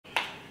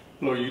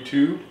Hello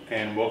YouTube,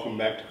 and welcome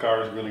back to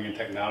Cars, Grilling, and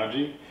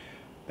Technology.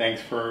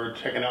 Thanks for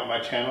checking out my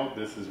channel.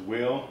 This is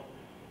Will,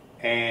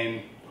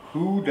 and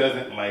who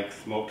doesn't like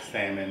smoked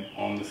salmon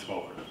on the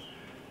smoker?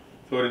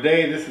 So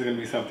today this is going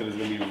to be something that's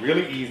going to be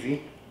really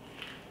easy.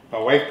 My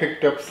wife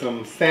picked up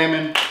some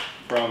salmon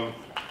from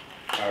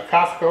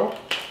Costco.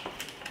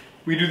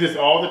 We do this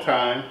all the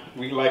time.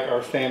 We like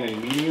our salmon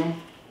medium.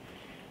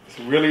 It's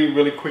a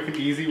really quick and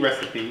easy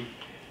recipe.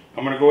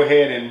 I'm going to go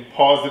ahead and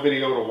pause the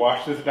video to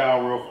wash this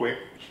down real quick.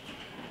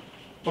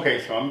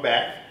 Okay, so I'm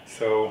back.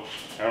 So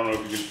I don't know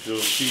if you can still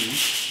see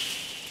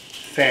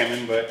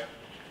salmon, but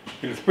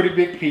it's a pretty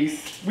big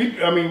piece. We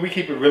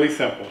keep it really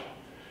simple.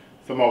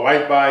 So my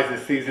wife buys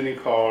this seasoning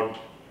called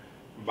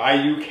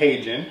Bayou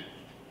Cajun,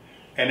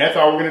 and that's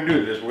all we're gonna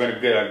do. We're gonna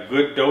get a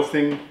good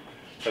dosing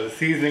of the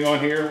seasoning on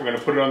here. We're gonna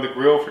put it on the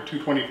grill for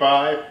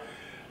 225.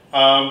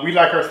 We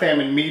like our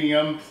salmon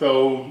medium,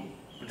 so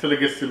until it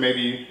gets to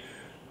maybe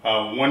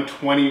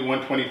 120,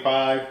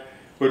 125.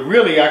 But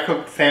really, I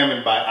cook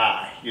salmon by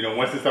eye. You know,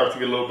 once it starts to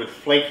get a little bit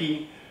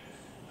flaky,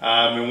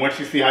 and once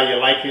you see how you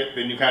like it,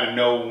 then you kind of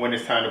know when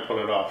it's time to pull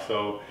it off.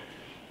 So,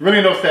 really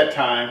no set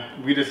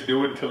time. We just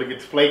do it until it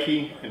gets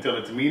flaky, until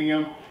it's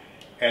medium,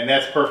 and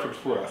that's perfect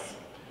for us.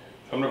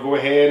 So I'm gonna go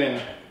ahead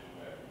and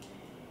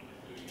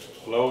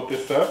load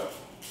this up.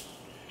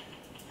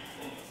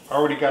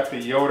 Already got the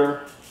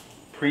Yoder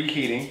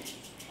preheating,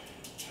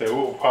 so it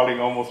will probably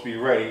almost be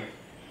ready.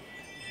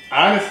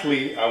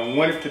 Honestly, I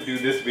wanted to do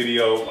this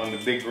video on the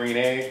big green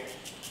egg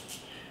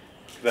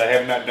because I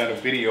have not done a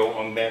video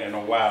on that in a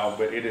while,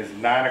 but it is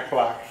 9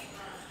 o'clock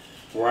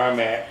where I'm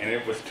at and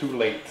it was too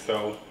late.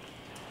 So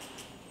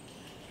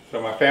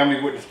my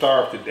family wouldn't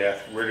starve to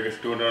death. We're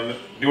just doing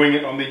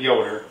it on the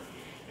Yoder,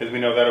 because we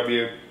know that'll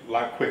be a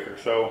lot quicker.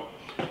 So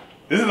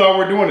this is all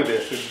we're doing to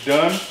this. It's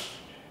done.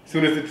 As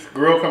soon as this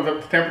grill comes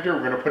up to temperature,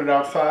 we're gonna put it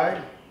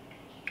outside.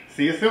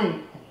 See you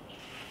soon.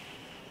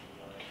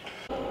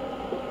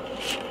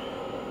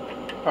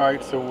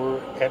 Alright, so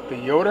we're at the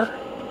Yoder.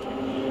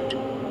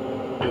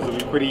 This will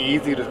be pretty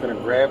easy. Just going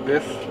to grab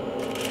this,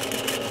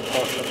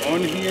 toss it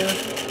on here.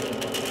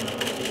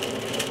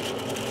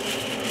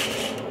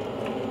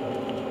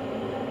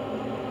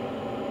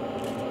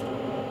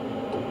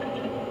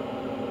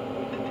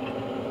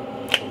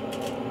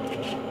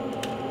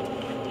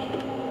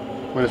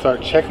 I'm going to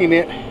start checking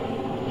it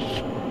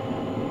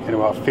in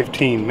about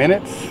 15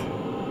 minutes.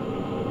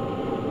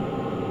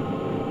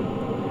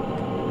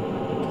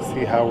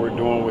 See how we're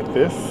doing with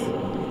this.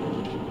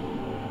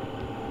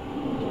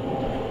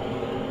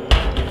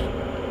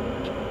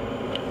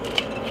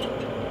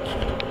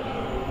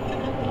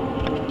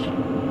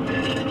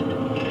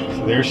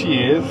 So there she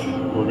is.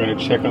 We're going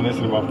to check on this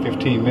in about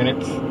 15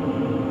 minutes.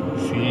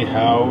 See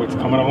how it's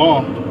coming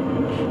along.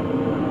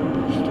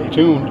 Stay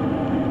tuned.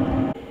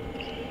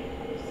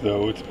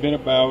 So it's been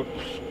about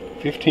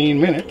 15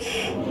 minutes.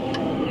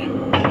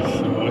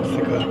 So let's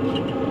take a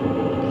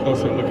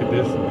closer look at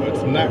this.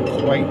 It's not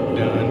quite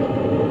done.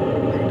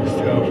 I can just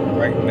tell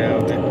right now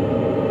that,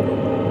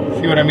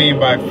 see what I mean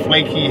by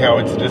flaky, how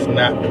it's just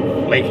not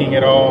flaking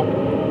at all.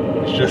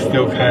 It's just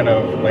still kind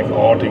of like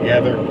all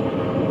together.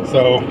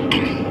 So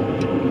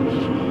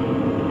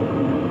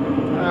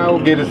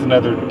I'll give us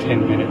another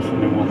 10 minutes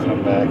and then we'll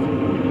come back.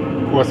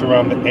 Of course,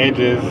 around the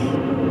edges,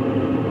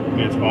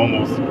 it's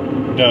almost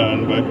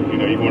done, but you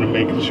know, you want to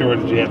make sure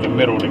that you have the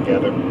middle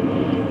together.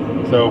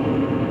 So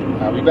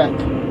I'll be back.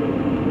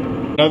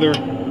 Another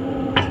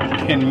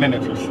 10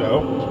 minutes or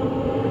so,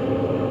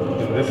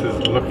 and this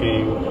is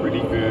looking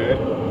pretty good.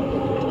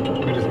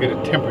 Let me just get a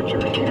temperature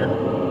here.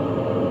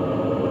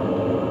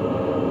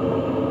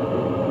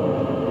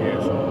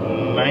 Yes,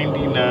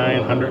 99,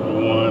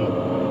 101.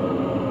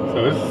 So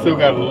it's still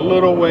got a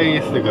little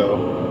ways to go,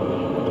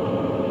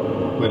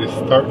 but it's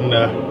starting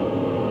to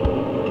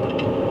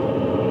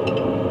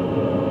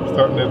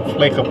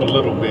flake up a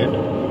little bit.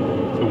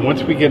 So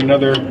once we get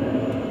another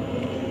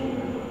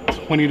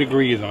 20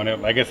 degrees on it.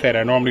 Like I said,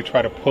 I normally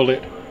try to pull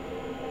it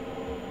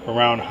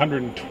around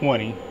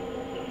 120,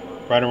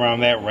 right around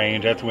that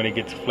range. That's when it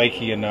gets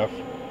flaky enough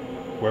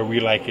where we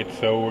like it.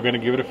 So we're gonna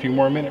give it a few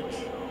more minutes.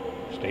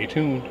 Stay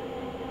tuned.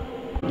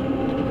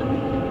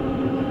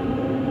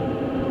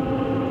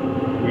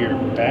 We are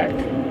back,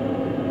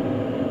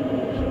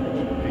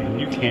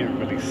 and you can't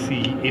really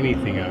see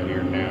anything out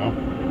here now.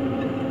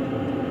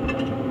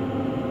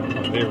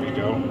 Oh, there we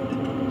go.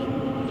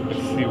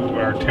 Let's see what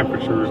our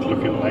temperature is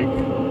looking like.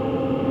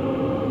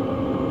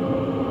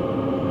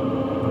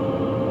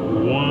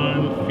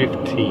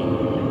 115,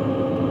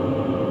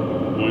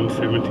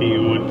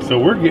 117, so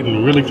we're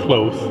getting really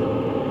close.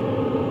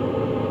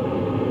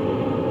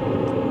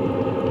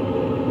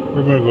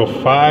 We're going to go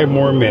 5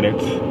 more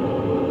minutes.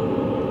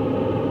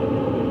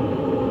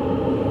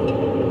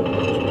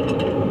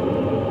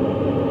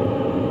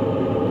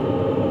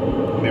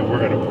 And then we're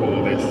going to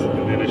pull this,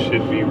 and then it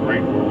should be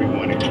right where we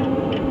want it.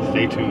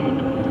 Stay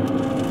tuned.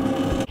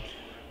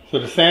 So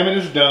the salmon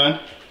is done.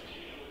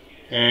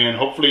 And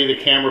hopefully the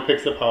camera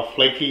picks up how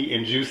flaky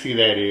and juicy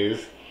that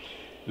is.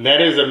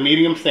 That is a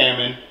medium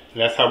salmon.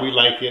 That's how we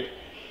like it.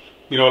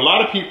 You know, a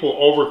lot of people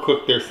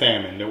overcook their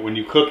salmon. That when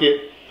you cook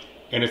it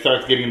and it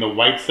starts getting the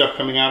white stuff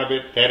coming out of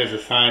it, that is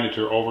a sign that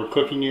you're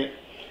overcooking it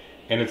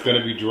and it's going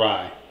to be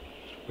dry.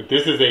 But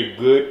this is a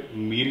good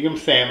medium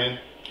salmon,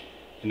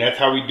 and that's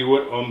how we do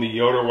it on the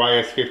Yoder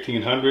YS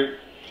 1500.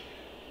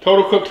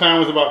 Total cook time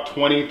was about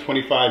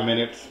 20-25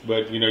 minutes,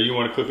 but you know, you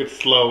want to cook it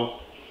slow.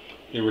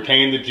 You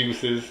retain the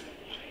juices,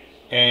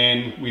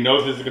 and we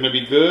know this is going to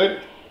be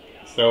good.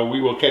 So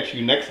we will catch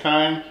you next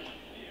time.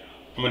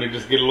 I'm going to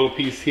just get a little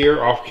piece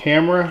here off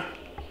camera.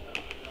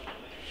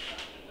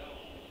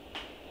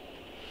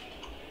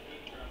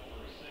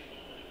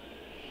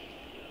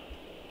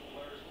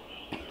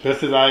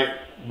 Just as I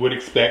would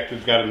expect.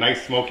 It's got a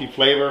nice smoky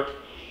flavor.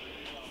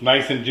 It's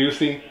nice and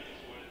juicy.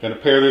 Gonna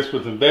pair this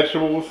with some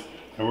vegetables,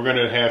 and we're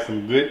gonna have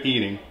some good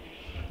eating.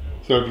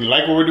 So if you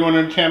like what we're doing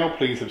on the channel,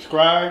 please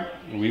subscribe,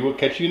 and we will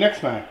catch you next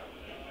time.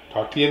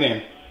 Talk to you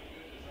then.